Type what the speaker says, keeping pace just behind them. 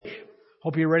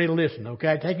Hope you're ready to listen,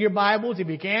 okay? Take your Bibles if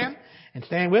you can and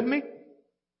stand with me.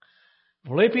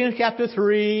 Philippians chapter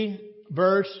 3,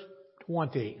 verse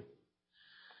 20.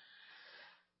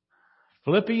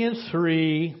 Philippians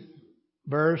 3,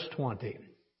 verse 20.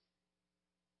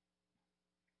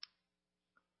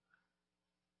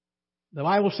 The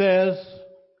Bible says,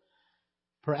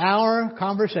 "For our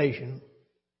conversation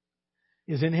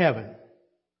is in heaven,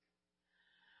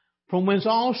 from whence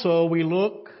also we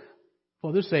look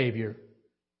for the Savior,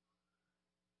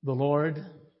 the Lord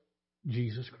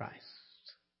Jesus Christ."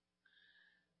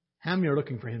 How many are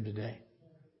looking for Him today?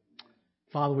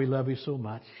 Father, we love You so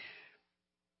much.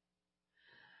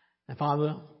 And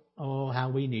Father, oh, how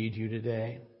we need You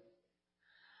today.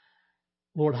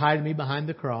 Lord, hide me behind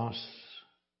the cross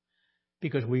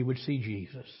because we would see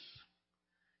Jesus.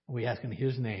 We ask in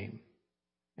His name.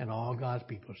 And all God's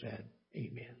people said,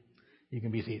 amen. You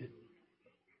can be seated.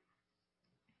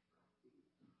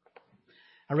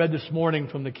 I read this morning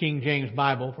from the King James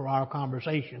Bible, "For our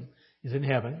conversation is in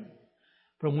heaven,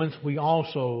 from whence we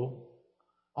also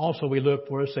we look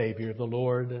for a Savior, the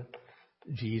Lord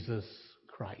Jesus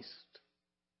Christ."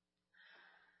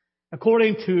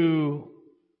 According to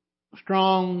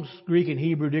Strong's Greek and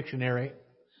Hebrew dictionary,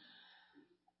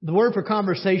 the word for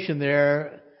conversation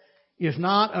there is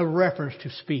not a reference to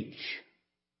speech,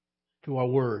 to our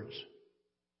words.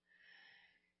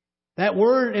 That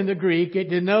word in the Greek, it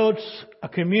denotes a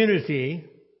community,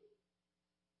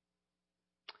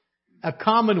 a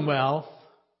commonwealth,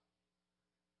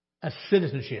 a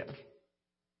citizenship.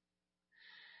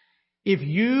 If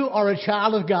you are a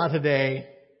child of God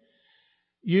today,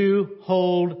 you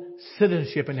hold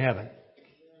citizenship in heaven.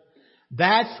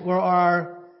 That's where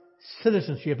our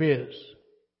citizenship is.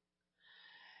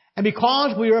 And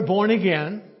because we are born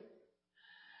again,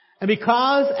 and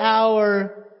because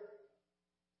our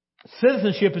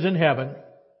citizenship is in heaven,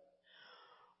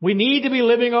 we need to be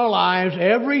living our lives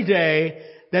every day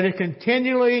that is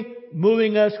continually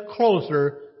moving us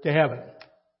closer to heaven.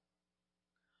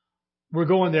 We're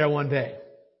going there one day.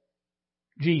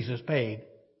 Jesus paid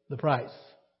the price.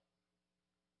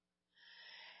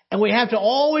 And we have to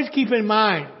always keep in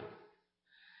mind,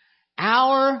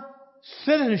 our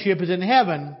citizenship is in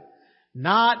heaven,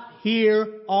 not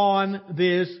here on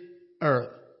this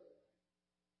earth.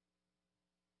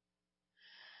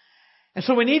 And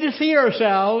so we need to see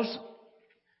ourselves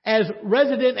as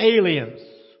resident aliens.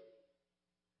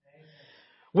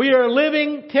 We are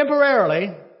living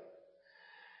temporarily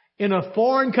in a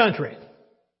foreign country.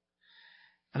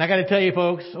 And I got to tell you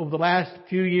folks, over the last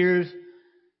few years,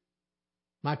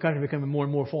 my country is becoming more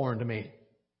and more foreign to me.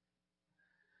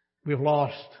 We've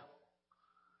lost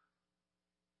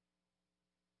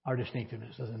our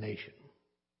distinctiveness as a nation.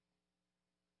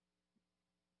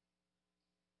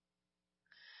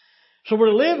 So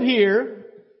we're to live here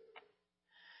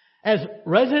as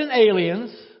resident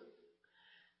aliens,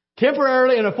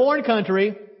 temporarily in a foreign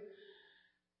country,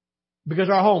 because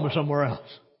our home is somewhere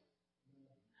else.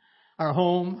 Our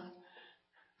home,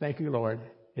 thank you, Lord,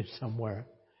 is somewhere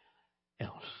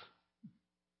else.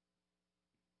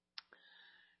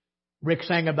 Rick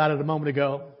sang about it a moment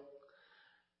ago.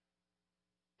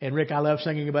 And Rick, I love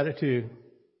singing about it too.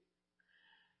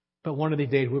 But one of these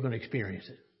days we're going to experience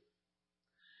it.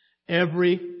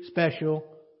 Every special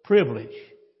privilege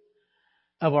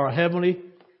of our heavenly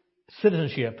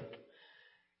citizenship,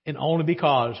 and only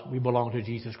because we belong to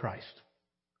Jesus Christ.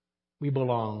 We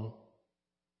belong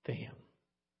to Him.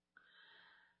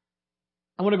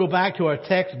 I want to go back to our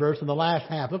text verse in the last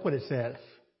half. Look what it says.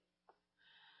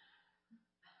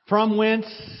 "From whence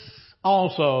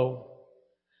also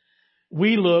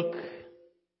we look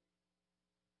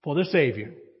for the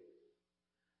Savior,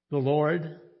 the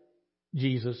Lord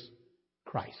Jesus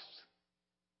Christ."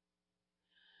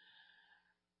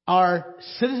 Our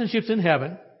citizenship's in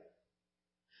heaven.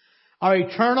 Our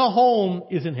eternal home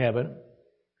is in heaven.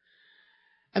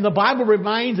 And the Bible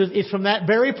reminds us it's from that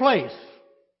very place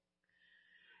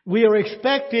we are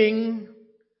expecting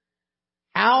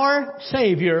our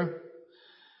Savior,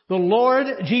 the Lord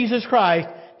Jesus Christ,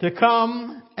 to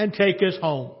come and take us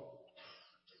home.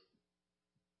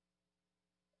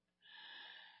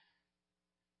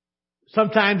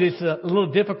 Sometimes it's a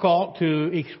little difficult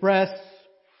to express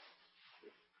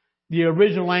the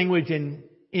original language in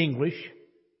English.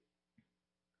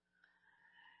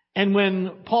 And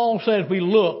when Paul says we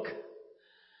look,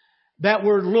 that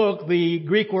word look, the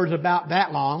Greek word's about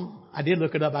that long. I did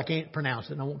look it up. I can't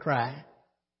pronounce it. I won't try.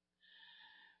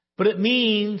 But it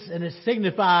means and it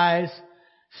signifies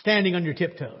standing on your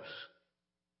tiptoes.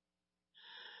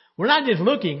 We're not just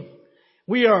looking.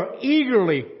 We are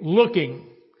eagerly looking.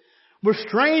 We're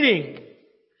straining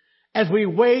as we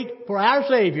wait for our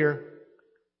Savior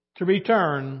to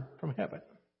return from heaven.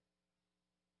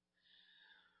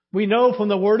 We know from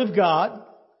the Word of God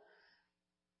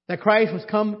that Christ was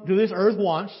come to this earth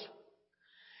once.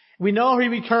 We know He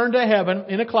returned to heaven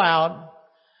in a cloud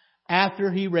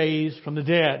after He raised from the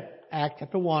dead. Acts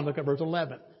chapter 1, look at verse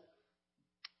 11.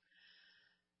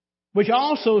 Which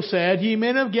also said, Ye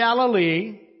men of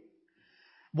Galilee,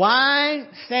 why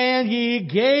stand ye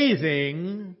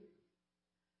gazing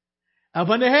up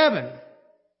unto heaven?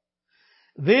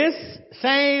 This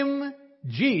same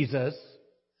Jesus,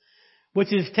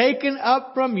 which is taken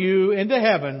up from you into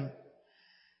heaven,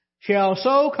 shall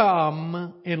so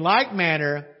come in like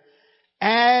manner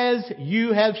as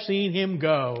you have seen Him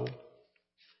go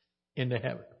into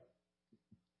heaven.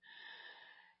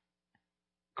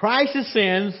 Christ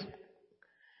ascends,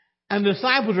 and the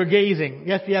disciples are gazing.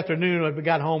 Yesterday afternoon, when we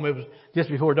got home, it was just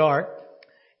before dark,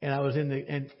 and I was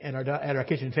at our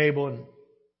kitchen table, and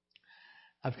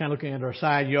I was kind of looking at our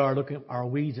side yard, looking at our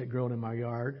weeds that grown in my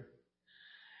yard,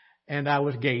 and I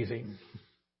was gazing.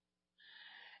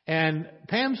 And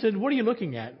Pam said, "What are you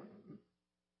looking at?"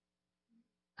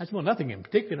 I said, "Well, nothing in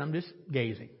particular. I'm just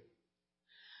gazing."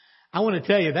 I want to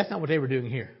tell you, that's not what they were doing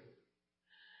here.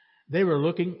 They were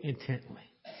looking intently.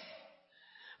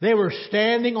 They were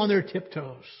standing on their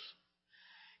tiptoes.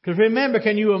 Because remember,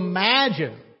 can you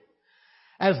imagine,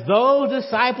 as those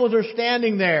disciples are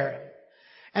standing there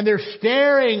and they're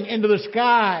staring into the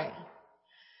sky,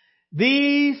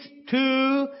 these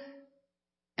two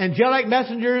angelic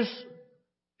messengers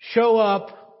show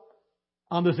up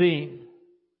on the scene.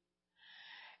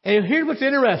 And here's what's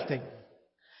interesting.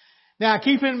 Now,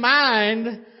 keep in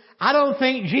mind, I don't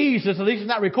think Jesus, at least it's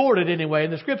not recorded anyway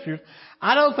in the Scriptures,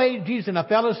 I don't think Jesus, and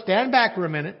fellas, stand back for a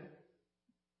minute.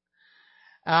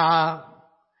 I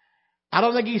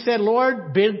don't think He said,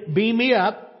 "Lord, beam me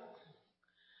up."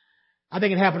 I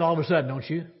think it happened all of a sudden, don't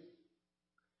you?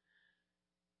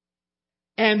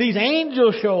 And these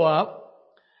angels show up,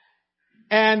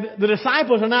 and the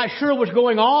disciples are not sure what's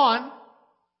going on.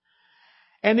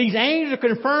 And these angels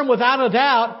confirm without a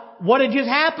doubt what had just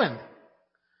happened.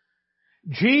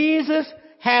 Jesus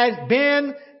has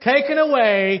been taken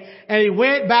away and He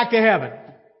went back to heaven.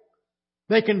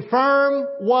 They confirm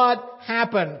what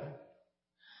happened.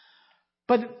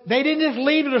 But they didn't just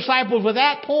leave the disciples with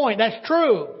that point. That's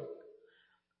true.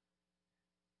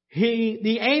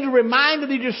 The angel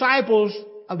reminded the disciples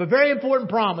of a very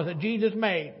important promise that Jesus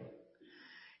made.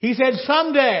 He said,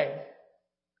 someday,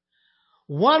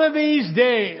 one of these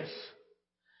days,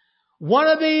 one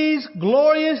of these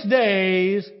glorious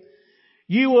days,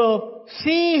 you will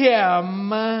see Him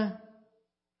the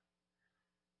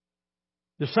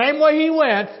same way He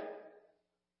went,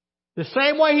 the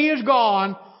same way He is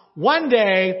gone. One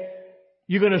day,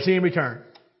 you're going to see Him return.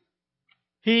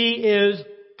 He is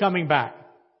coming back.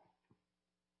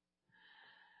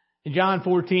 In John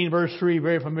 14, verse 3,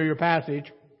 very familiar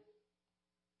passage,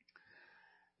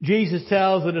 Jesus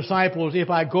tells the disciples, if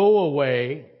I go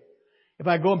away, if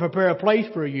I go and prepare a place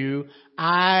for you,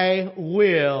 I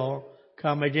will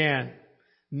come again.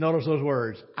 Notice those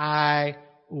words. I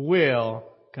will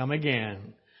come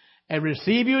again and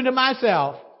receive you into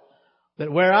myself,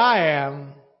 that where I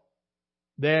am,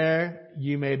 there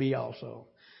you may be also.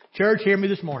 Church, hear me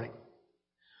this morning.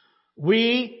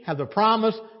 We have the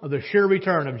promise of the sure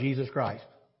return of Jesus Christ.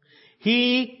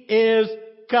 He is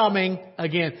coming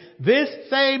again. This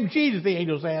same Jesus, the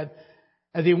angel said,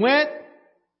 as He went,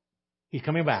 He's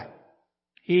coming back.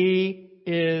 He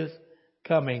is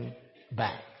coming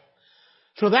back.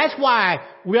 So that's why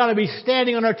we ought to be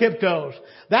standing on our tiptoes.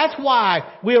 That's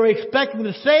why we are expecting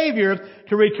the Savior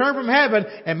to return from heaven.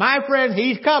 And my friend,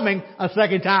 He's coming a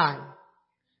second time.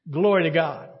 Glory to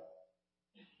God.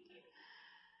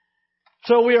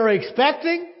 So we are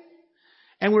expecting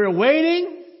and we're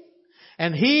waiting,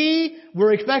 and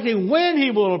we're expecting when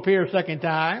He will appear a second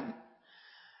time.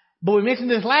 But we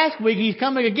mentioned this last week, He's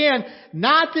coming again,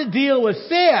 not to deal with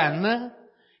sin.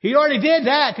 He already did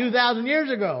that 2,000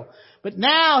 years ago. But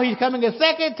now He's coming a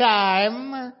second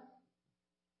time.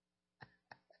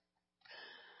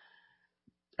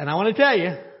 And I want to tell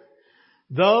you,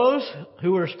 those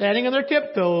who are standing on their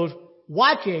tiptoes,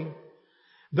 watching,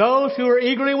 those who are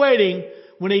eagerly waiting,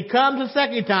 when He comes a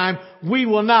second time, we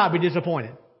will not be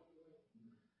disappointed.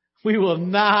 We will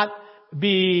not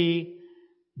be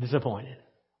disappointed.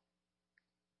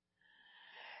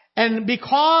 And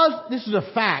because this is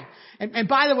a fact, and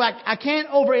by the way, I can't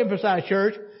overemphasize,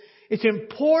 church, it's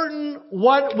important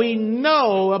what we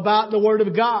know about the Word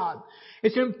of God.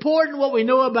 It's important what we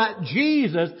know about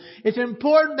Jesus. It's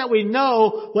important that we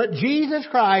know what Jesus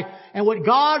Christ and what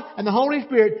God and the Holy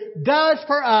Spirit does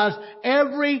for us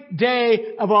every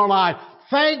day of our life.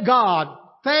 Thank God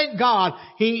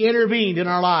He intervened in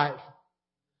our lives.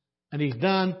 And He's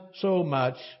done so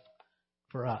much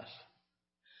for us.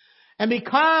 And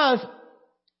because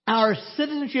our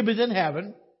citizenship is in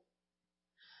heaven,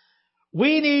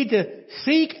 we need to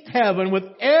seek heaven with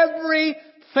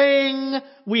everything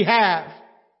we have.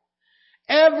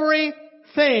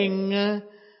 Everything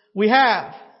we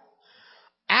have.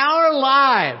 Our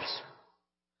lives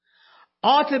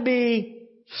ought to be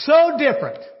so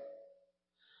different,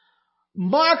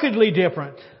 markedly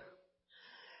different,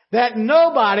 that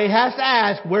nobody has to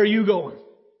ask, where are you going?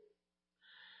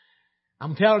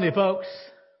 I'm telling you, folks,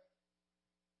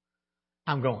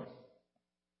 I'm going.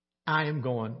 I am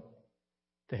going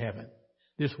to heaven.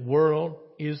 This world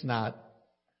is not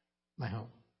my home.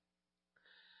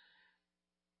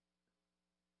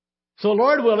 So,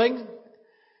 Lord willing,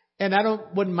 and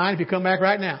wouldn't mind if you come back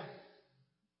right now.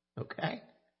 Okay?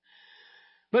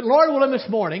 But Lord willing, this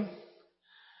morning,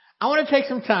 I want to take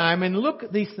some time and look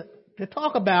at these, to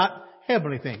talk about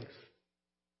heavenly things.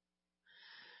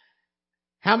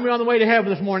 How many are on the way to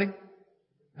heaven this morning?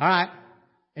 All right.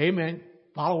 Amen.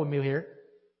 Follow with me here.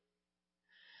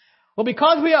 Well,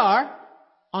 because we are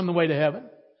on the way to heaven,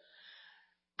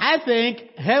 I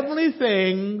think heavenly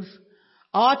things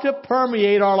ought to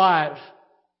permeate our lives.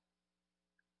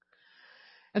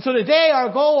 And so today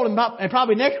our goal, and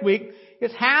probably next week,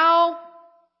 is how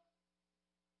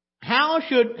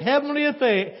should heavenly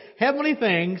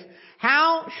things,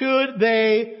 how should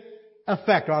they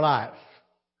affect our lives?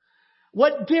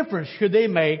 What difference should they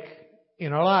make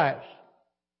in our lives?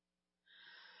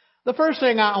 The first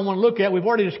thing I want to look at, we've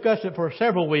already discussed it for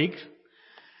several weeks,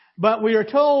 but we are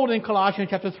told in Colossians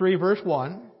chapter 3, verse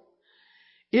 1,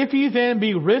 if ye then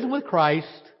be risen with Christ,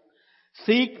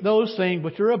 seek those things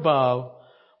which are above,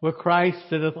 where Christ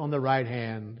sitteth on the right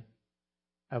hand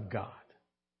of God.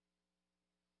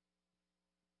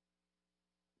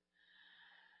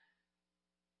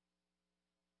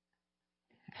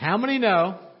 How many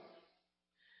know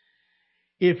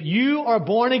if you are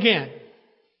born again,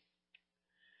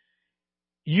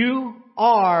 you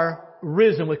are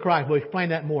risen with Christ? We'll explain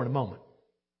that more in a moment.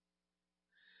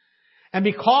 And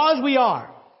because we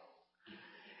are,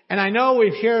 and I know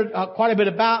we've shared quite a bit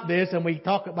about this, and we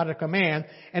talk about a command,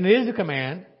 and it is a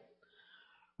command,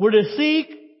 we're to seek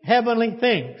heavenly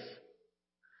things.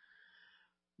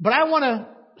 But I want to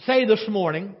say this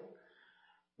morning,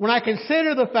 when I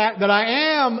consider the fact that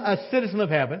I am a citizen of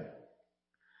heaven,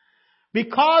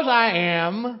 because I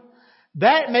am,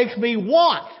 that makes me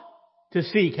want to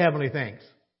seek heavenly things.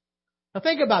 Now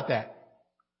think about that.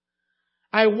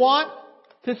 I want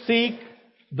to seek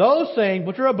those things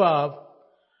which are above,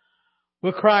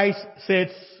 where Christ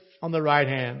sits on the right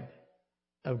hand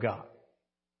of God.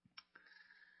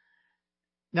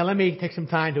 Now let me take some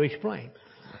time to explain.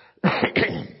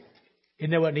 Isn't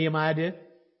that what Nehemiah did?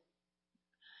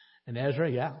 And Ezra,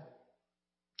 yeah.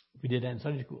 We did that in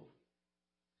Sunday school.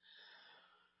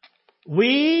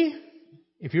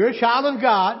 If you're a child of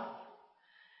God,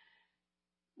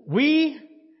 we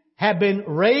have been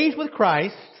raised with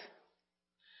Christ,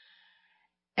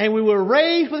 and we were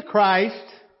raised with Christ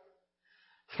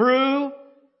through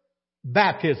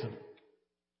baptism.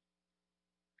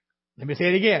 Let me say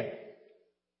it again.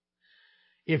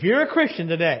 If you're a Christian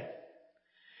today,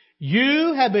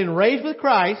 you have been raised with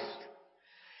Christ,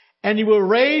 and you were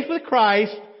raised with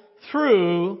Christ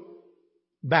through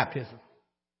baptism.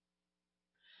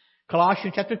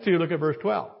 Colossians chapter 2, look at verse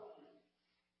 12.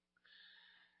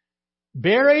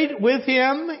 Buried with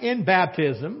Him in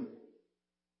baptism,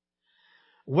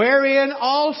 wherein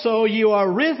also you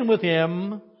are risen with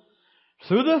Him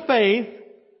through the faith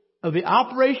of the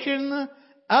operation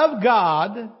of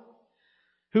God,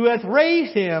 who hath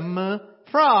raised Him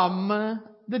from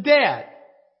the dead.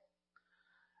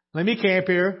 Let me camp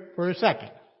here for a second.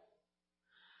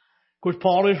 Of course,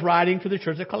 Paul is writing to the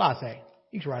church at Colossae.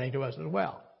 He's writing to us as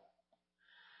well.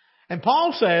 And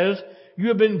Paul says, you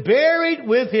have been buried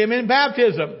with Him in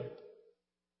baptism.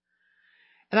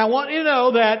 And I want you to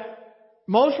know that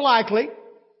most likely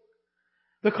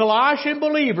the Colossian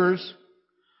believers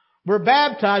were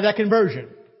baptized at conversion.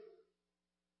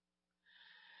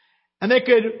 And they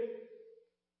could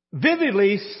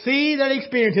vividly see that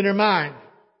experience in their mind.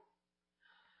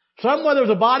 Somewhere there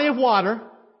was a body of water,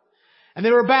 and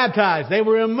they were baptized. They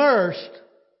were immersed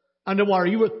underwater.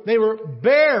 They were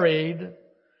buried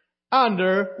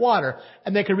under water.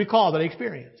 And they could recall that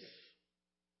experience.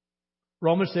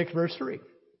 Romans 6 verse 3.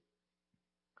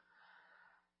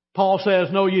 Paul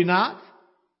says, know ye not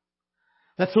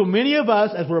that so many of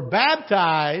us, as we're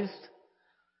baptized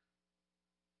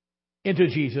into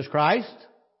Jesus Christ,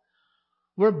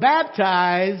 we're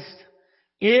baptized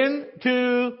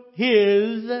into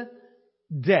His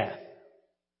death.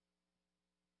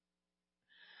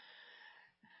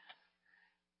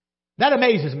 That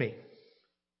amazes me.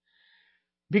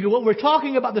 Because what we're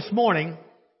talking about this morning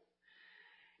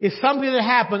is something that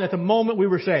happened at the moment we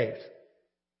were saved.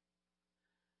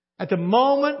 At the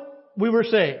moment we were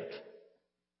saved.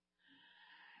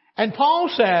 And Paul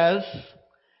says,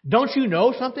 don't you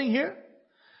know something here?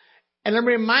 And let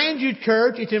me remind you,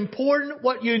 church, it's important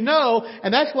what you know,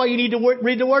 and that's why you need to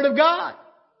read the Word of God.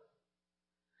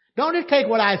 Don't just take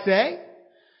what I say.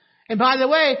 And by the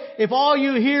way, if all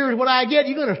you hear is what I get,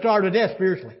 you're going to starve to death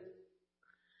spiritually.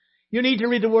 You need to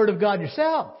read the Word of God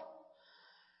yourself.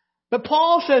 But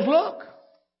Paul says, look,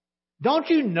 don't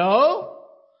you know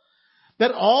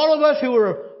that all of us who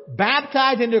were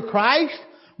baptized into Christ,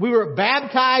 we were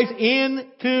baptized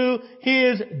into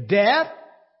His death?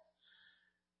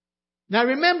 Now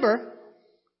remember,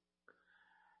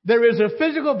 there is a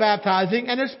physical baptizing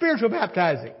and a spiritual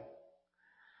baptizing.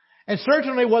 And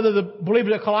certainly whether the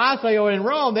believers at Colossae or in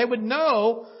Rome, they would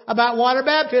know about water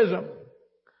baptism.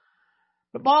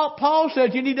 But Paul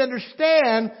says you need to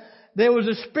understand there was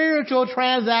a spiritual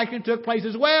transaction took place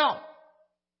as well.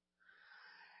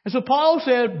 And so Paul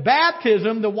said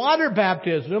baptism, the water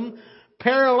baptism,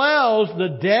 parallels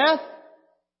the death,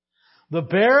 the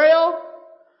burial,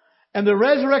 and the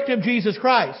resurrection of Jesus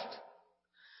Christ.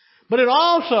 But it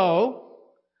also,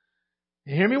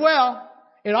 hear me well,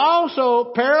 it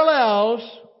also parallels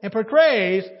and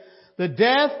portrays the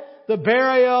death, the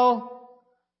burial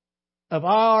of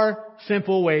our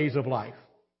sinful ways of life.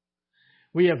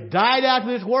 We have died out of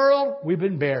this world. We've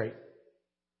been buried.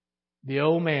 The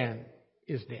old man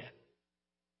is dead.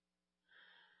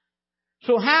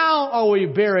 So how are we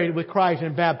buried with Christ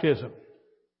in baptism?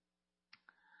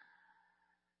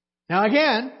 Now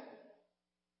again,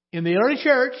 in the early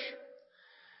church,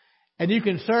 and you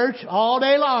can search all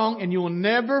day long and you will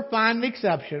never find an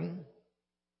exception.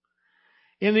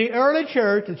 In the early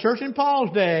church, the church in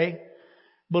Paul's day,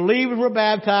 believers were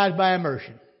baptized by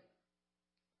immersion.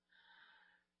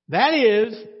 That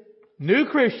is, new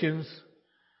Christians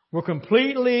were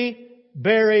completely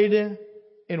buried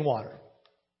in water.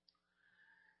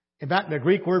 In fact, the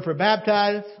Greek word for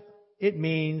baptize, it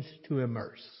means to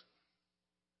immerse.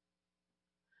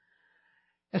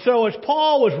 And so as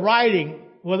Paul was writing,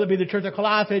 whether it be the church at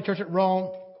Colossae, church at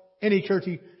Rome, any church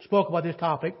he spoke about this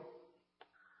topic,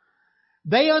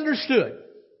 they understood,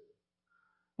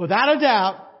 without a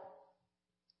doubt,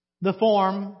 the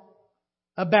form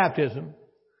of baptism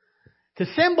to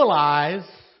symbolize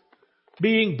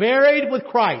being buried with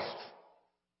Christ.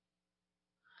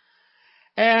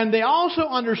 And they also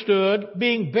understood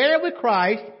being buried with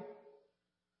Christ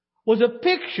was a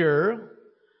picture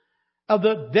of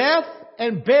the death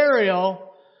and burial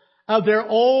of their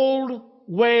old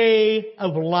way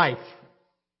of life.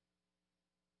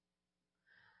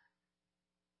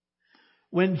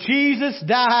 When Jesus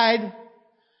died,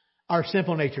 our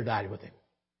sinful nature died with Him.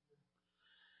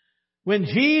 When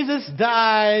Jesus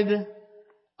died,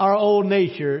 our old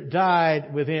nature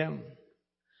died with Him.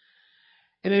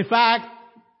 And in fact,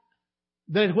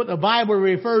 that is what the Bible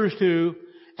refers to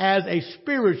as a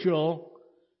spiritual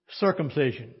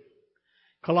circumcision.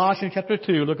 Colossians chapter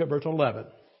 2, look at verse 11.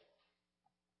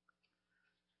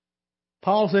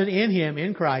 Paul said, in Him,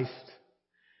 in Christ,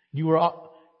 you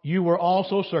were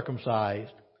also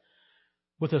circumcised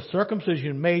with a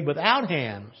circumcision made without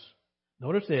hands.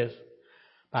 Notice this.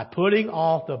 By putting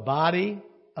off the body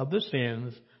of the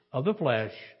sins of the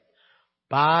flesh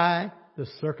by the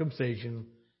circumcision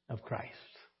of Christ.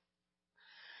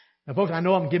 Now folks, I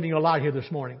know I'm giving you a lot here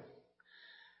this morning.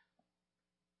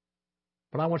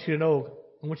 But I want you to know,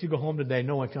 I want you to go home today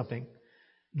knowing something.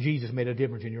 Jesus made a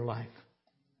difference in your life.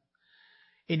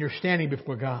 In your standing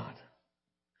before God.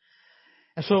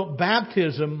 And so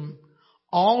baptism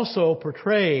also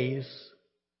portrays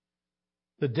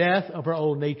the death of our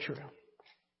old nature.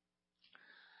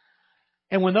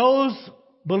 And when those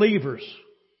believers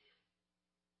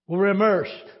were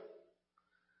immersed,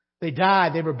 they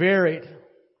died, they were buried,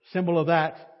 symbol of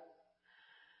that.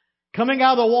 Coming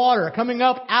out of the water, coming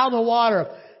up out of the water,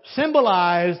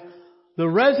 symbolized the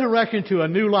resurrection to a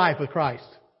new life with Christ.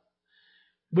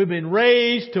 We've been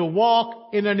raised to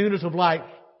walk in the newness of life.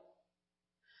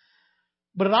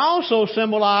 But it also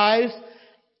symbolized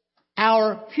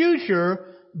our future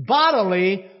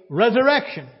bodily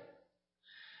resurrection.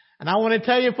 And I want to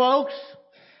tell you folks,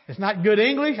 it's not good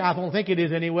English. I don't think it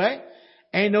is anyway.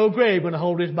 Ain't no grave going to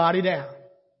hold his body down.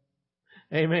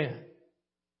 Amen.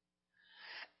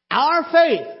 Our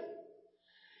faith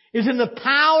is in the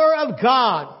power of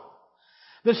God.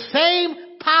 The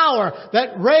same power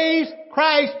that raised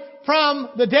Christ from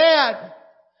the dead.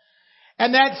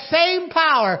 And that same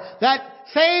power, that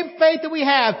same faith that we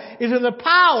have is in the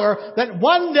power that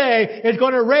one day is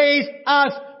going to raise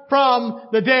us from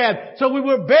the dead. So we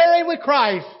were buried with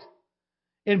Christ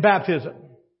in baptism.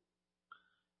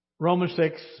 Romans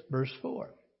 6 verse 4.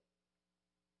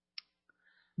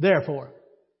 Therefore,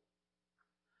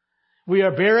 we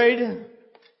are buried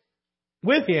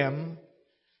with Him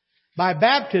by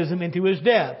baptism into His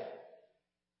death.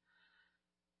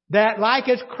 That like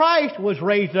as Christ was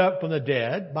raised up from the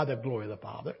dead by the glory of the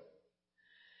Father.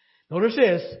 Notice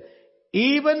this.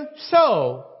 Even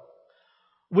so,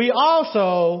 we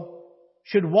also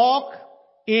should walk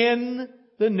in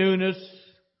the newness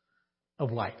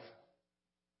of life.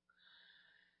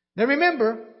 Now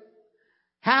remember,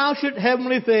 how should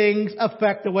heavenly things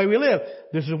affect the way we live?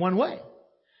 This is one way.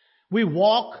 We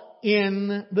walk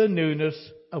in the newness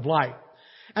of life.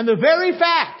 And the very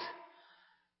fact,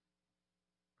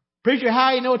 preacher,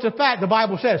 how you know it's a fact? The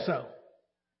Bible says so.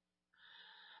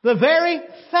 The very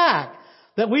fact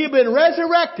that we have been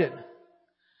resurrected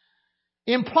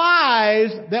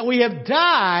implies that we have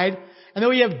died, and that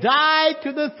we have died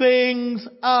to the things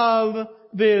of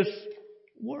this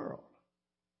world.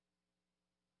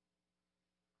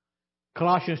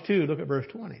 Colossians 2, look at verse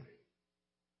 20.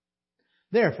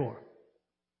 Therefore,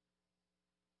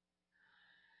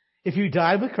 if you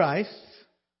died with Christ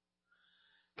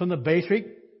from the basic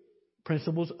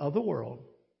principles of the world,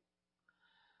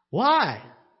 why,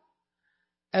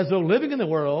 as though living in the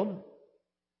world,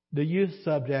 do you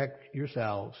subject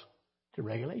yourselves to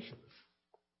regulations?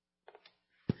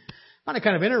 I find it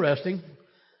kind of interesting.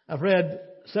 I've read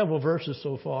several verses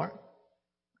so far.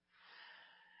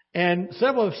 And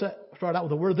several have started out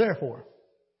with the word therefore.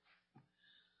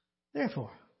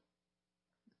 Therefore.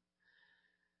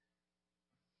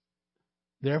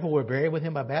 Therefore, we're buried with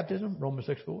Him by baptism, Romans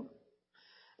 6:4.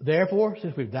 Therefore,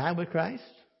 since we've died with Christ,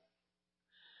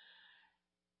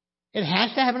 it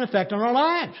has to have an effect on our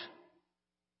lives.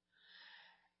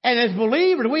 And as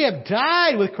believers, we have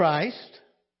died with Christ.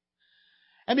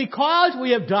 And because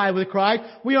we have died with Christ,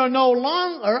 we are no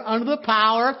longer under the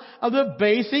power of the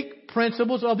basic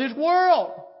principles of this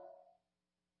world.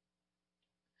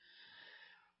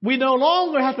 We no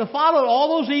longer have to follow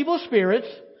all those evil spirits,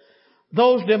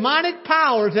 those demonic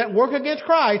powers that work against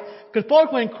Christ. Because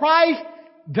folks, when Christ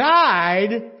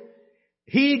died,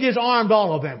 He disarmed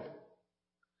all of them.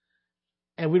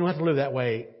 And we don't have to live that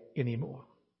way anymore.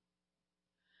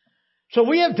 So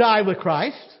we have died with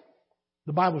Christ.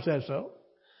 The Bible says so.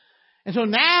 And so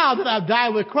now that I've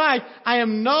died with Christ, I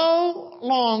am no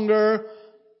longer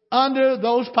under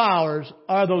those powers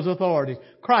or those authorities.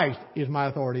 Christ is my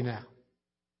authority now.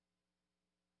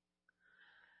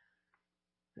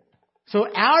 So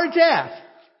our death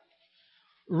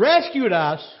rescued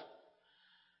us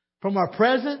from our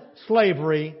present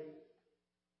slavery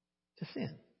to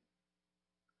sin.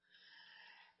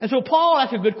 And so Paul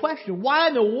asked a good question. Why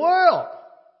in the world?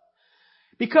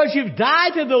 Because you've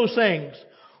died to those things.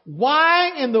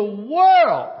 Why in the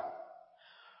world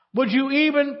would you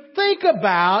even think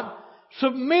about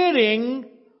submitting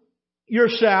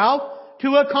yourself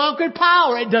to a conquered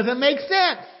power? It doesn't make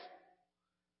sense.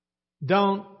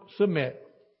 Don't submit.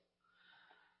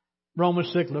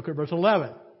 Romans 6, look at verse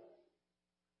 11.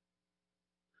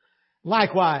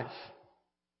 Likewise,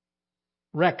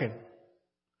 reckon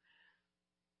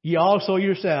ye also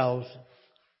yourselves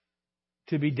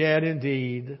to be dead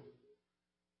indeed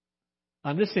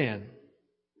unto sin,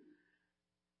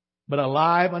 but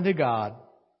alive unto God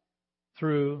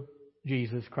through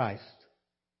Jesus Christ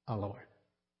our Lord.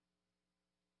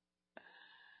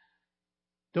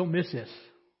 Don't miss this.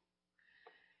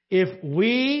 If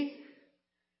we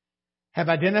have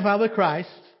identified with Christ,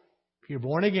 if you're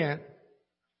born again,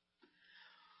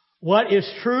 what is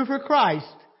true for Christ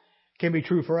can be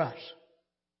true for us.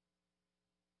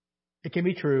 It can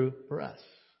be true for us.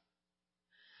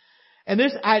 And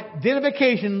this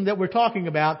identification that we're talking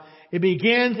about, it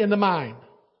begins in the mind.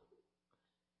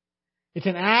 It's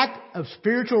an act of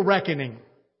spiritual reckoning.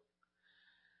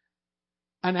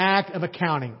 An act of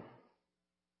accounting.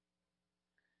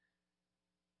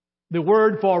 The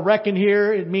word for reckon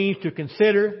here, it means to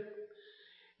consider.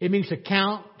 It means to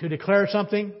count, to declare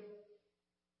something.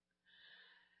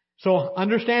 So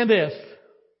understand this.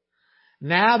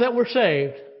 Now that we're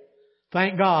saved,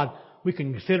 thank God, we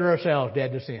can consider ourselves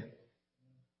dead to sin.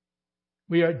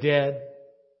 We are dead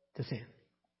to sin.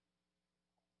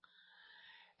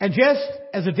 And just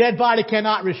as a dead body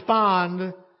cannot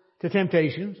respond to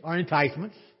temptations or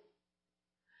enticements,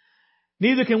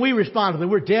 neither can we respond to them.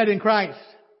 We're dead in Christ.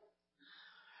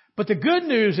 But the good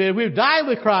news is we've died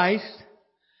with Christ,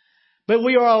 but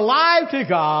we are alive to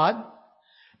God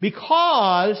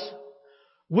because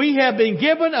we have been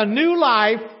given a new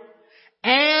life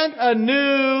and a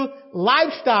new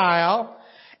lifestyle,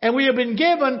 and we have been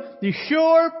given the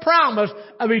sure promise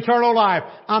of eternal life.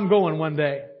 I'm going one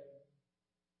day.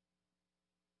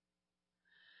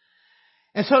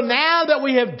 And so now that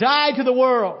we have died to the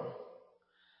world,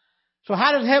 so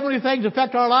how does heavenly things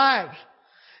affect our lives?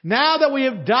 Now that we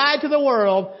have died to the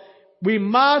world, we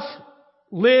must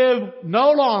live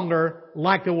no longer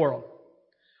like the world.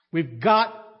 We've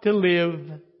got to live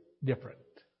different.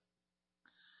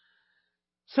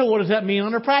 So what does that mean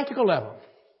on a practical level?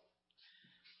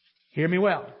 Hear me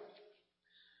well.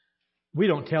 We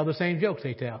don't tell the same jokes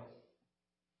they tell.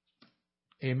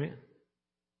 Amen.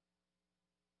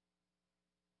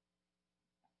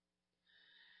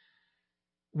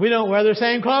 We don't wear the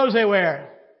same clothes they wear.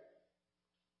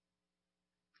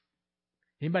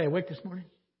 Anybody awake this morning?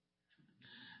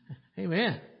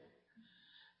 Amen.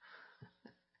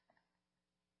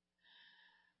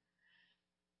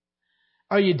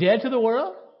 Are you dead to the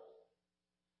world?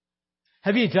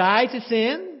 Have you died to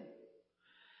sin?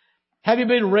 Have you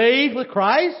been raised with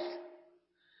Christ?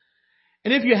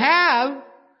 And if you have,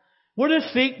 we're to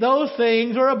seek those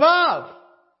things or above.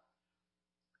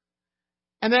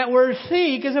 And that word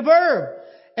seek is a verb.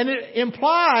 And it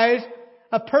implies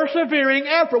a persevering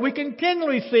effort. We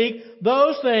continually seek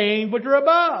those things which are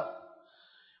above.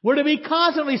 We're to be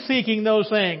constantly seeking those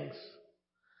things.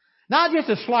 Not just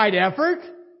a slight effort.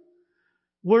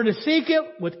 We're to seek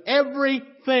it with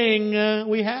everything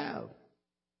we have.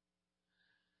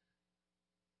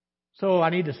 So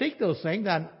I need to seek those things.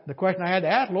 And the question I had to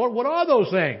ask, Lord, what are those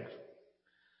things?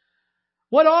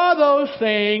 What are those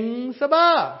things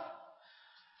above?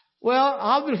 Well,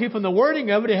 obviously from the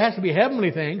wording of it, it has to be heavenly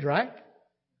things, right?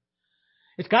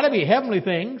 It's got to be heavenly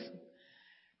things.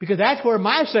 Because that's where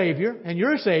my Savior and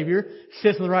your Savior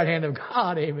sits on the right hand of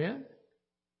God. Amen.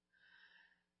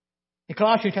 In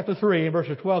Colossians chapter 3,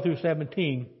 verses 12 through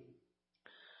 17,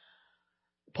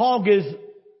 Paul gives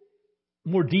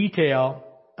more detail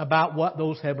about what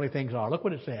those heavenly things are. Look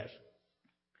what it says.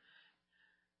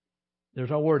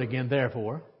 There's our word again,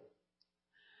 therefore.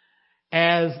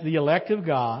 As the elect of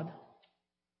God.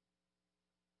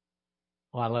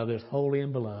 Oh, I love this. Holy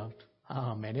and beloved.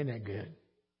 Oh, man, isn't that good?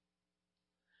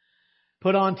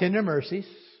 Put on tender mercies,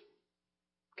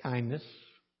 kindness,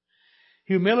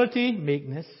 humility,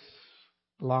 meekness,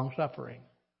 long-suffering,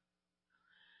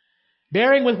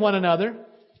 bearing with one another,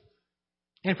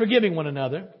 and forgiving one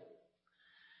another.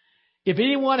 If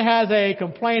anyone has a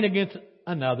complaint against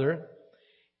another,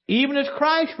 even as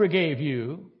Christ forgave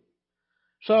you,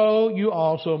 so you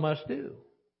also must do.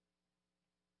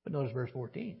 But notice verse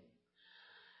 14.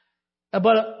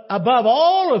 But above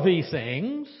all of these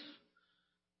things,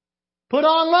 put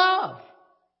on love,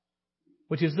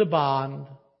 which is the bond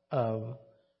of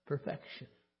perfection.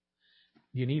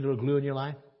 You need a little glue in your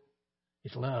life?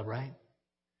 It's love, right?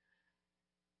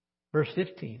 Verse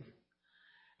 15.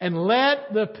 And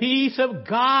let the peace of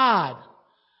God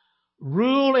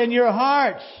rule in your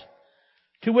hearts,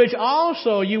 to which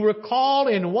also you were called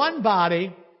in one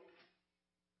body,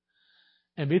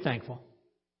 and be thankful.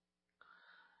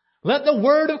 Let the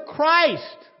word of Christ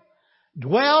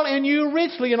dwell in you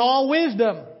richly in all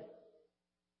wisdom,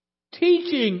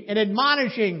 teaching and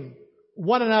admonishing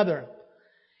one another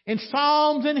in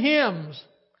psalms and hymns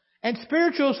and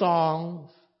spiritual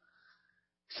songs,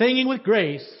 singing with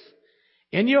grace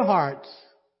in your hearts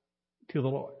to the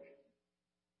Lord.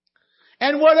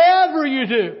 And whatever you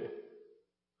do,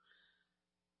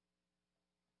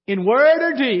 in word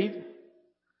or deed,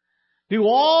 do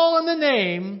all in the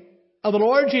name of the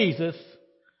Lord Jesus,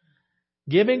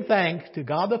 giving thanks to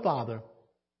God the Father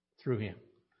through Him.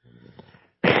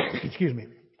 Excuse me.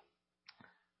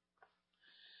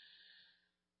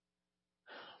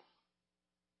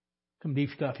 Some deep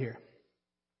stuff here.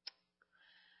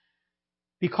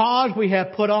 Because we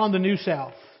have put on the new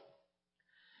self,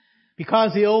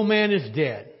 because the old man is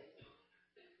dead,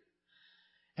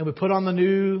 and we put on the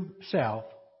new self,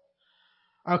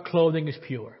 our clothing is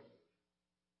pure.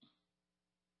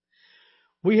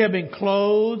 We have been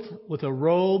clothed with a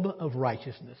robe of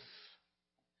righteousness.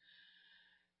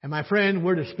 And my friend,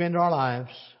 we're to spend our lives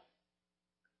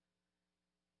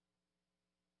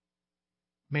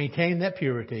maintaining that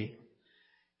purity,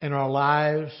 and our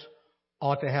lives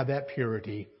ought to have that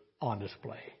purity on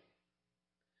display.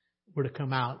 We're to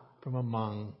come out from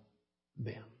among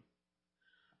them.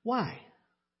 Why?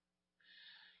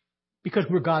 Because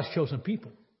we're God's chosen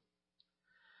people.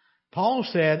 Paul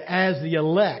said, as the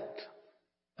elect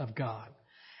of God,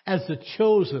 as the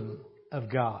chosen of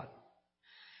God.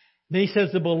 Then he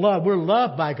says the beloved, we're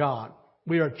loved by God.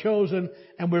 We are chosen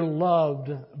and we're loved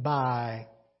by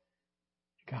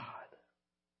God.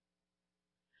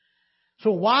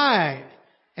 So why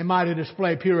am I to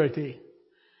display purity?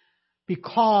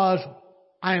 Because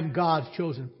I am God's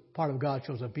chosen, part of God's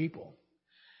chosen people.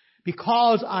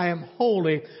 Because I am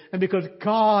holy and because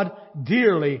God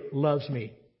dearly loves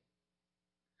me.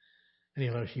 And He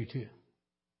loves you too.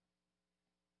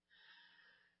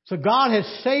 So God has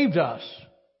saved us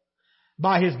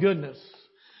by His goodness.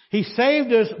 He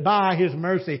saved us by His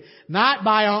mercy, not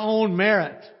by our own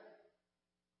merit.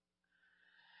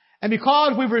 And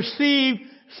because we've received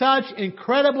such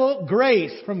incredible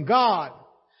grace from God,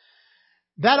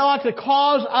 that ought to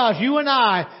cause us, you and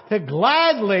I, to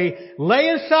gladly lay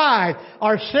aside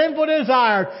our sinful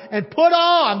desires and put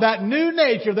on that new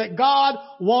nature that God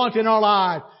wants in our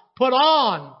lives. Put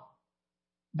on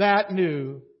that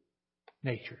new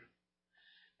nature.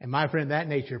 And my friend, that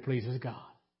nature pleases God.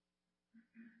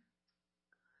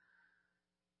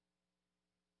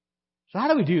 So how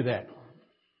do we do that?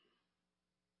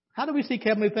 How do we seek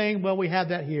heavenly things? Well, we have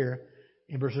that here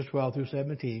in verses 12 through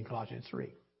 17, Colossians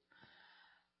 3.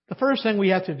 The first thing we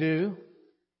have to do,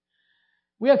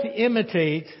 we have to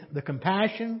imitate the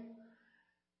compassion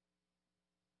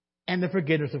and the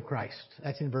forgiveness of Christ.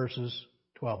 That's in verses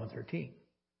 12 and 13.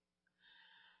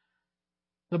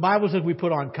 The Bible says we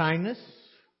put on kindness,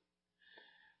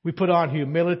 we put on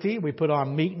humility, we put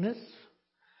on meekness,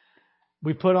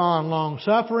 we put on long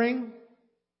suffering,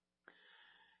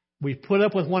 we put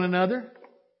up with one another.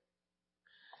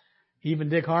 Even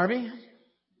Dick Harvey.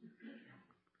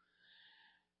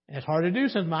 It's hard to do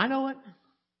something. I know it.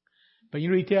 But you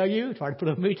know, he tell you, it's hard to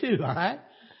put up with me too, all right?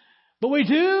 But we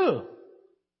do.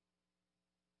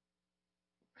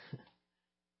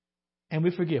 And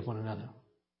we forgive one another.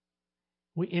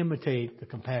 We imitate the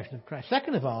compassion of Christ.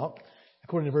 Second of all,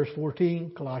 according to verse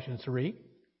 14, Colossians 3,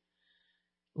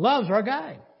 love's our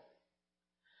guide.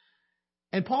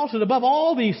 And Paul said, above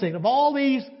all these things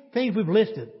we've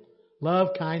listed, love,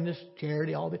 kindness,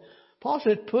 charity, all these, Paul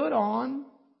said, put on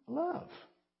love.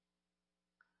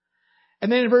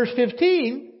 And then in verse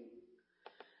 15,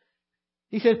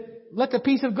 he said, let the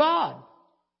peace of God.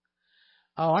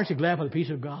 Oh, aren't you glad for the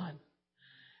peace of God?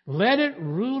 Let it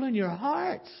rule in your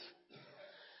hearts.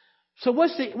 So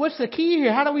what's the key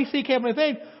here? How do we seek heavenly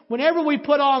things? Whenever we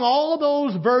put on all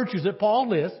those virtues that Paul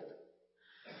lists,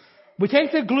 we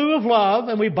take the glue of love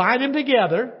and we bind them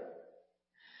together.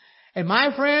 And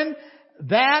my friend,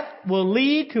 that will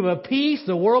lead to a peace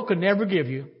the world could never give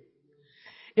you.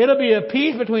 It'll be a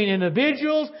peace between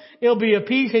individuals. It'll be a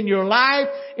peace in your life.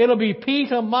 It'll be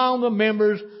peace among the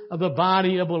members of the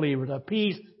body of believers. A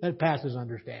peace that passes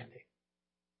understanding.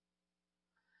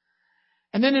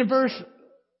 And then in verse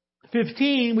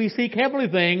 15, we seek heavenly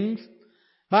things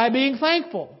by being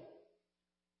thankful.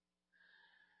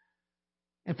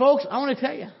 And folks, I want to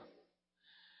tell you,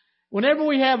 whenever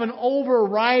we have an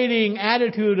overriding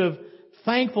attitude of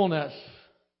thankfulness,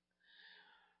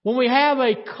 when we have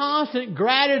a constant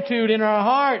gratitude in our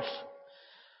hearts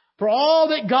for all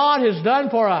that God has done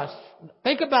for us,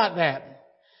 think about that.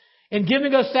 In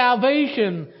giving us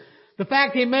salvation, the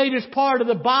fact He made us part of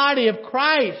the body of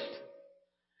Christ,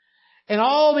 and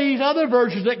all these other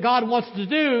virtues that God wants to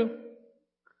do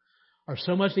are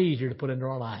so much easier to put into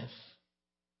our lives.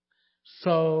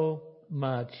 So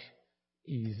much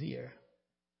easier.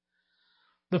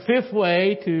 The fifth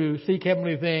way to seek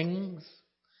heavenly things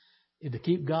is to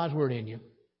keep God's Word in you.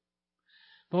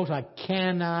 Folks, I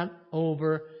cannot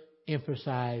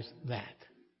overemphasize that.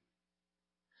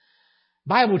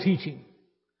 Bible teaching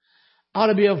ought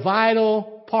to be a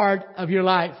vital part of your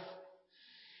life.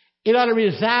 It ought to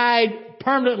reside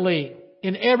permanently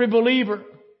in every believer.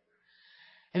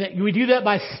 And that we do that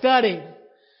by study.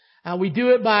 We do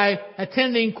it by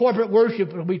attending corporate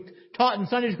worship. We taught in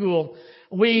Sunday school.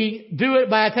 We do it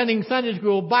by attending Sunday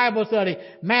school, Bible study,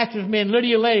 Master's Men,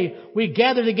 Lydia Lay. We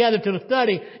gather together to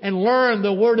study and learn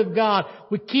the Word of God.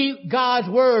 We keep God's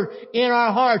Word in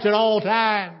our hearts at all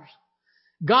times.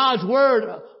 God's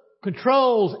Word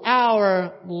controls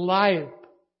our life.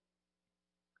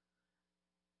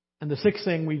 And the sixth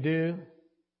thing we do,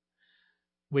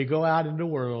 we go out into the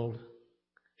world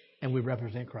and we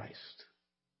represent Christ.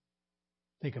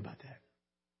 Think about that.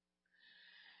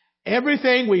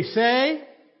 Everything we say,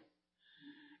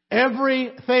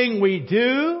 everything we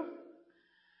do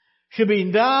should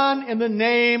be done in the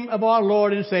name of our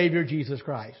Lord and Savior Jesus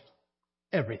Christ.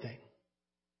 Everything.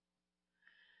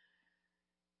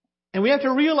 And we have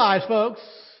to realize, folks,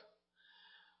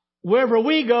 wherever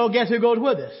we go, guess who goes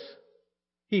with us?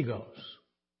 He goes.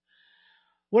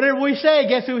 Whatever we say,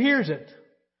 guess who hears it?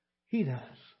 He does.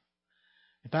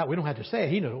 In fact, we don't have to say it.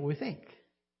 He knows what we think.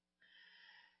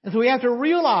 And so we have to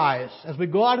realize, as we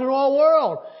go out into our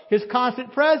world, His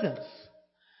constant presence.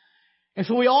 And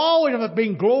so we always have to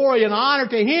bring glory and honor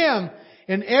to Him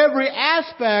in every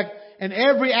aspect and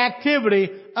every activity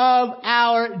of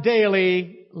our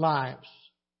daily lives.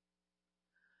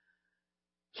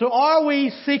 So are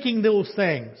we seeking those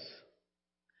things?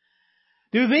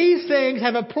 Do these things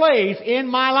have a place in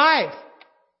my life?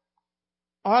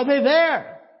 Are they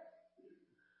there?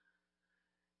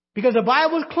 Because the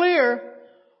Bible is clear,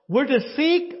 we're to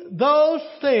seek those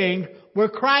things where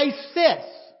Christ sits.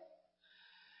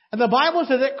 And the Bible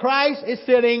says that Christ is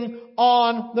sitting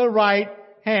on the right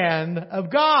hand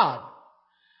of God.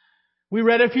 We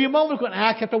read a few moments ago in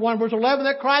Acts chapter 1 verse 11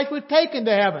 that Christ was taken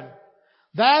to heaven.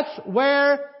 That's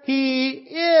where He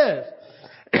is.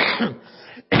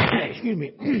 Excuse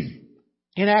me.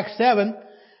 In Acts 7,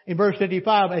 in verse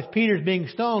 55, as Peter's being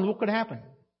stoned, what could happen?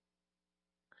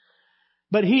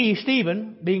 But he,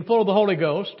 Stephen, being full of the Holy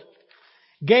Ghost,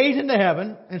 gazed into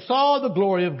heaven and saw the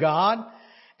glory of God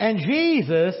and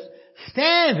Jesus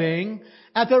standing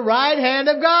at the right hand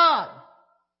of God.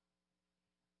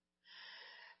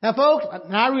 Now folks,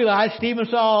 I realize Stephen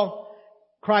saw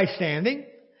Christ standing,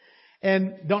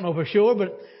 and don't know for sure,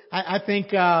 but I think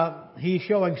he's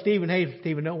showing Stephen, hey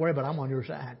Stephen, don't worry about it, I'm on your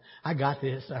side. I got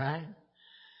this, all right?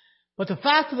 But the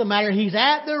fact of the matter, He's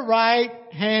at the right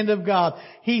hand of God.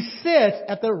 He sits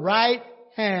at the right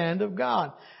hand of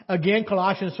God. Again,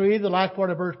 Colossians 3, the last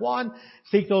part of verse 1,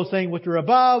 seek those things which are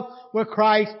above, where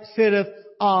Christ sitteth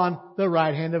on the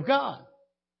right hand of God.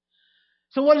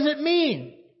 So what does it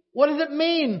mean? What does it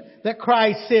mean that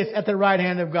Christ sits at the right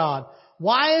hand of God?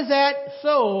 Why is that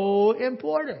so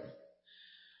important?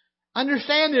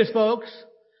 Understand this, folks.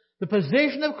 The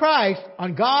position of Christ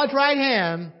on God's right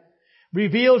hand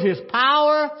reveals His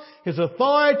power, His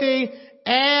authority,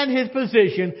 and His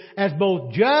position as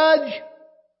both judge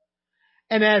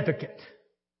and advocate.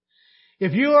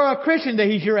 If you are a Christian, then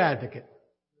He's your advocate.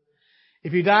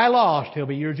 If you die lost, He'll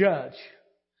be your judge.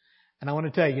 And I want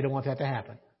to tell you, you don't want that to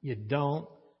happen. You don't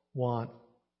want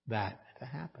that to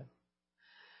happen.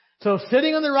 So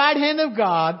sitting on the right hand of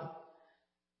God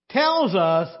tells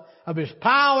us of His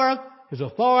power, His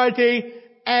authority,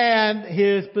 and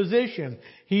His position.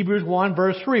 Hebrews 1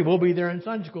 verse 3. We'll be there in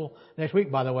Sunday school next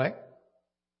week, by the way.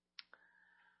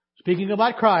 Speaking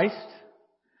about Christ,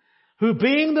 who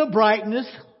being the brightness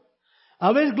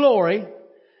of His glory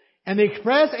and the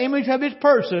express image of His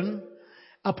person,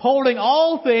 upholding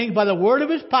all things by the word of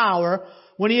His power,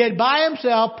 when He had by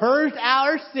Himself purged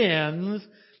our sins,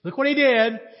 look what He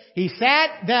did. He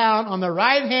sat down on the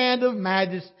right hand of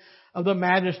the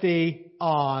majesty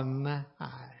on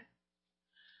high.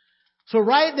 So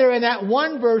right there in that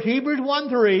one verse, Hebrews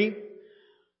 1:3,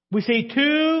 we see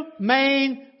two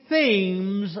main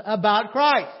themes about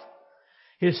Christ.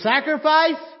 His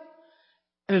sacrifice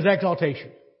and His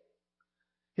exaltation.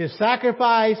 His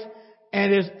sacrifice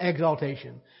and His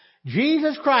exaltation.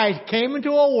 Jesus Christ came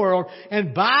into a world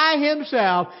and by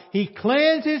Himself He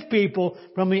cleansed His people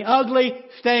from the ugly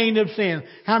stain of sin.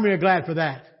 How many are glad for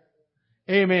that?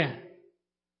 Amen.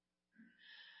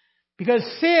 Because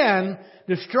sin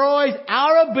destroys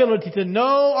our ability to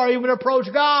know or even approach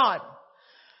God.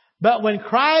 But when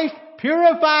Christ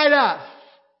purified us,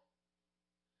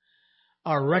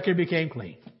 our record became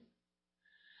clean.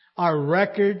 Our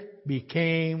record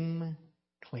became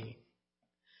clean.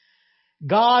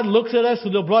 God looks at us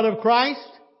through the blood of Christ,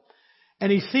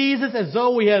 and He sees us as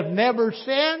though we have never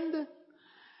sinned,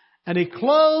 and He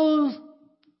clothes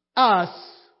us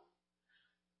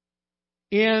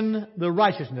in the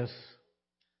righteousness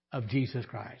of Jesus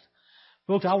Christ.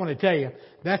 Folks, I want to tell you,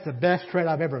 that's the best trade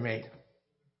I've ever made.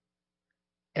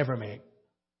 Ever made.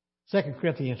 2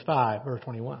 Corinthians 5, verse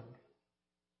 21.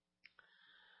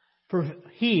 For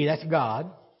He, that's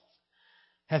God,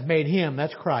 hath made Him,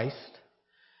 that's Christ,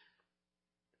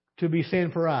 to be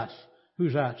sin for us.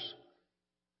 Who's us?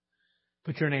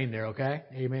 Put your name there, okay?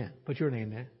 Amen. Put your name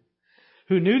there.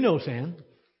 Who knew no sin.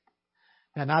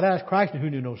 Now, not us, Christ who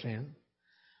knew no sin.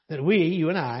 That we, you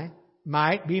and I,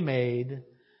 might be made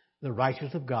the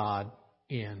righteousness of God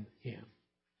in Him.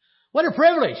 What a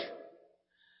privilege!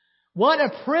 What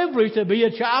a privilege to be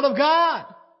a child of God.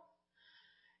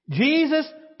 Jesus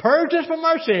purged us from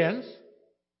our sins.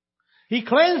 He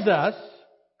cleansed us.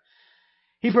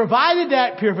 He provided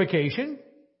that purification.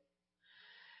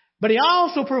 But He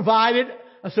also provided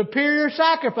a superior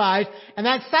sacrifice, and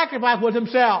that sacrifice was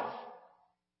Himself.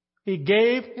 He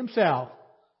gave Himself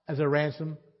as a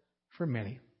ransom for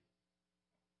many.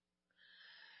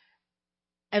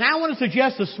 And I want to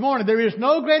suggest this morning, there is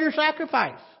no greater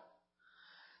sacrifice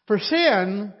for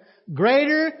sin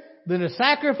greater than the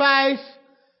sacrifice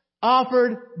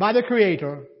offered by the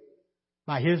Creator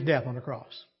by His death on the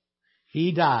cross.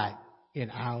 He died in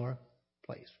our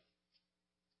place.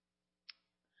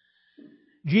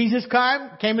 Jesus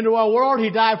came into our world.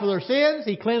 He died for their sins.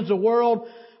 He cleansed the world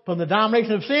from the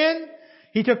domination of sin.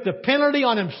 He took the penalty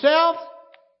on Himself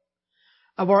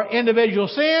of our individual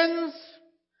sins.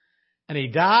 And He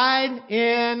died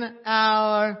in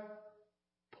our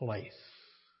place.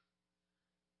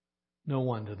 No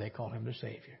wonder they call Him the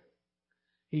Savior.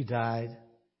 He died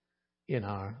in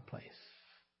our place.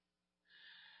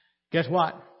 Guess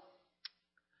what?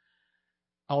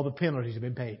 All the penalties have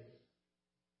been paid.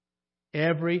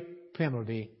 Every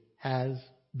penalty has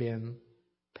been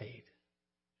paid.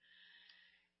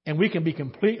 And we can be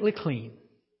completely clean.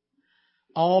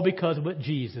 All because of what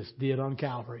Jesus did on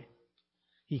Calvary.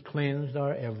 He cleansed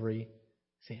our every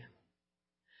sin.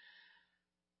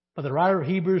 But the writer of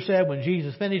Hebrews said when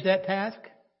Jesus finished that task,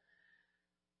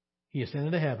 He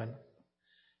ascended to heaven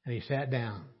and He sat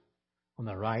down on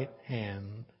the right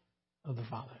hand of the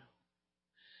Father.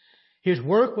 His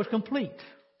work was complete.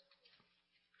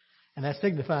 And that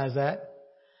signifies that,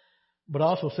 but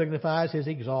also signifies His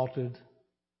exalted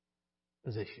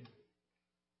position.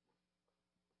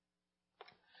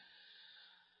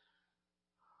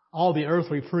 All the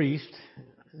earthly priests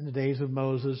in the days of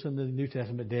Moses and the New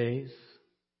Testament days,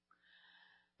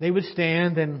 they would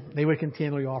stand and they would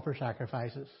continually offer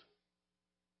sacrifices.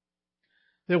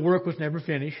 Their work was never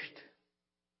finished.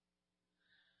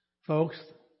 Folks,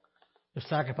 the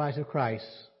sacrifice of Christ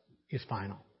is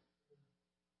final.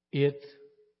 It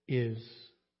is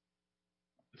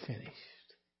finished.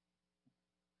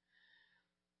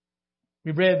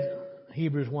 We read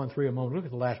Hebrews 1:3 a moment. Look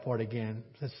at the last part again.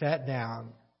 It says, sat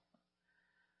down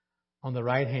on the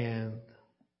right hand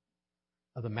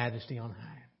of the Majesty on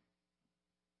high.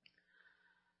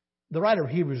 The writer of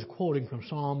Hebrews is quoting from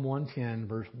Psalm 110,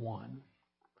 verse 1.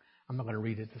 I'm not going to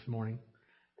read it this morning.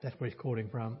 That's where he's quoting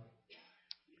from.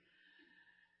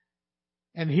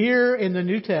 And here in the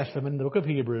New Testament, in the book of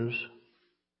Hebrews,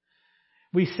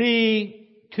 we see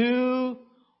two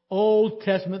Old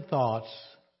Testament thoughts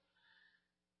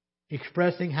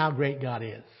expressing how great God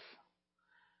is.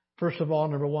 First of all,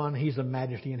 number one, He's a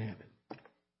majesty in heaven.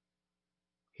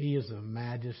 He is a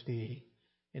majesty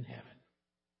in heaven.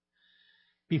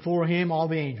 Before Him, all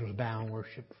the angels bow and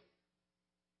worship.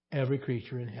 Every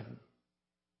creature in heaven.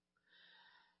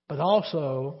 But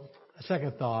also, a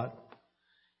second thought,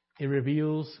 it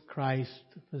reveals Christ's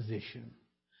position.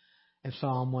 And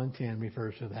Psalm 110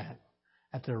 refers to that.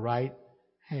 At the right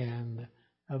hand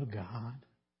of God.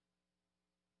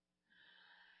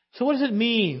 So what does it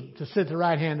mean to sit at the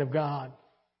right hand of God?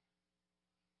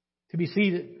 To be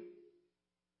seated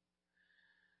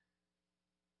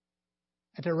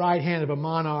at the right hand of a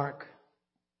monarch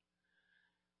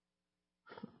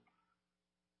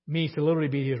means to literally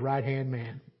be His right hand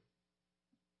man.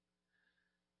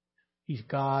 He's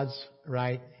God's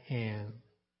right hand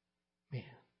man.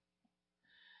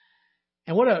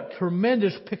 And what a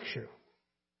tremendous picture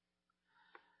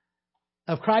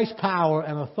of Christ's power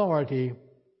and authority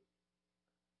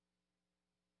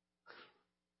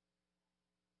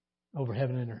over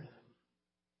heaven and earth.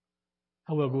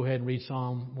 I will go ahead and read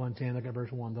Psalm 110. Look at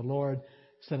verse 1. The Lord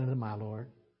said unto my Lord,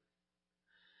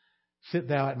 sit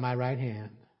thou at my right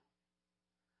hand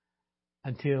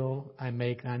until I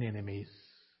make thine enemies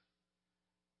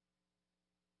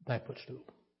thy footstool.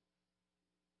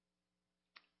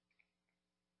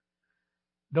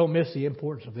 Don't miss the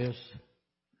importance of this.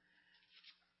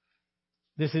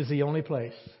 This is the only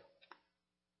place.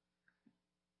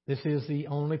 This is the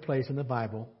only place in the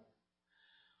Bible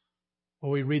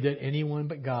where we read that anyone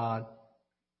but God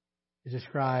is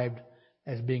described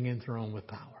as being enthroned with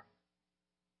power.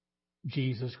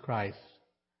 Jesus Christ,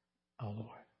 our Lord.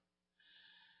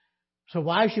 So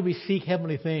why should we seek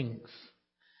heavenly things?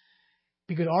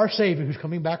 Because our Savior, who's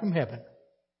coming back from heaven,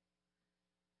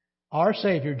 our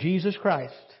Savior, Jesus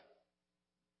Christ,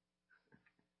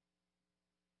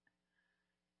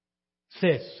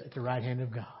 sits at the right hand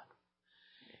of God.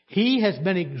 He has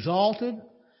been exalted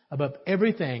above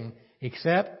everything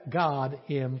except God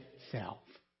Himself.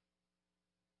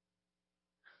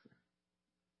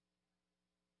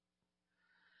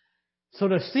 So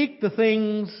to seek the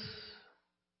things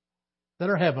that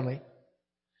are heavenly,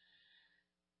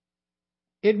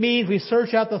 it means we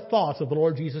search out the thoughts of the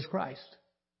Lord Jesus Christ.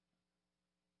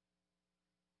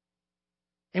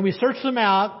 And we search them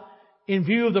out in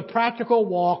view of the practical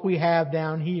walk we have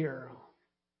down here.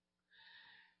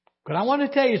 But I want to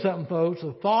tell you something, folks.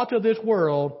 The thoughts of this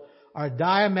world are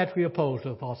diametrically opposed to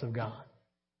the thoughts of God.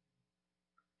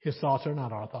 His thoughts are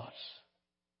not our thoughts.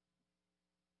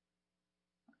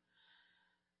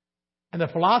 And the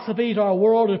philosophies our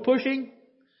world is pushing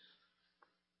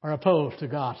are opposed to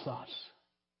God's thoughts.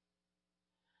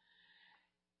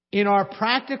 In our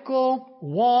practical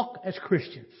walk as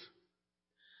Christians,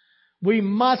 we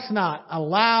must not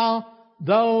allow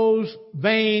those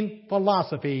vain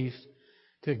philosophies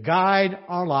to guide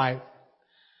our life,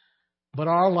 but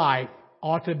our life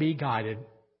ought to be guided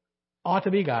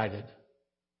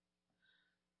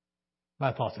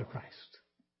by thoughts of Christ.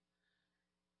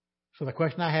 So the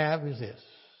question I have is this: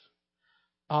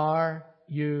 are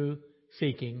you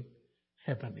seeking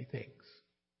heavenly things?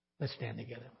 Let's stand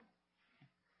together.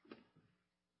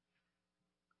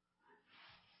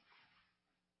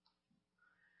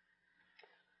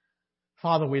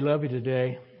 Father, we love you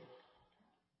today,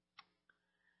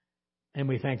 and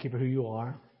we thank you for who you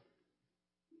are.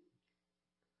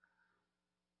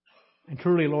 And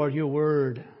truly, Lord, your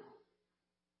word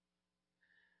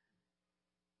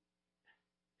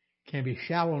can be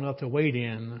shallow enough to wade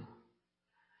in,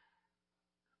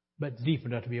 but deep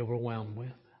enough to be overwhelmed with.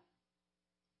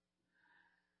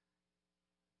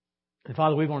 And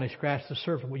Father, we've only scratched the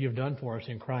surface of what you've done for us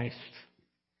in Christ.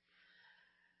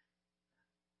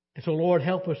 And so, Lord,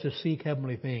 help us to seek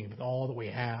heavenly things with all that we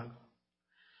have.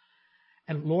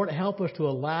 And Lord, help us to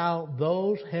allow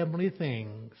those heavenly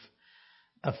things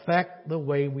affect the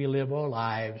way we live our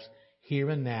lives here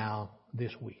and now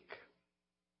this week.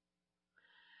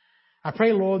 I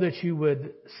pray, Lord, that you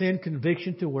would send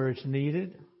conviction to where it's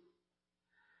needed.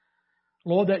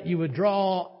 Lord, that you would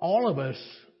draw all of us,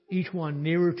 each one,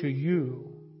 nearer to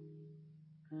you,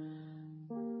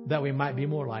 that we might be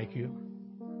more like you.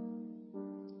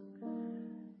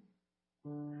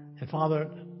 And Father,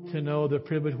 to know the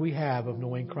privilege we have of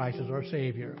knowing Christ as our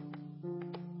Savior.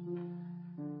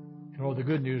 And Lord, the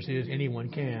good news is anyone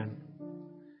can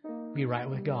be right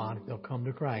with God if they'll come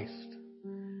to Christ,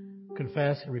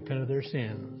 confess and repent of their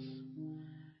sins,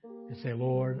 and say,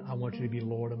 Lord, I want you to be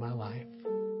Lord of my life.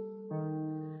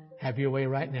 Have your way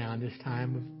right now in this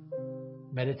time of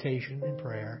meditation and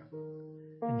prayer.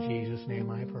 In Jesus' name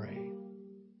I pray.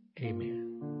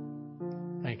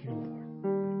 Amen. Thank you, Lord.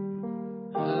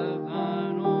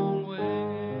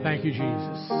 Thank you,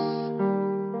 Jesus.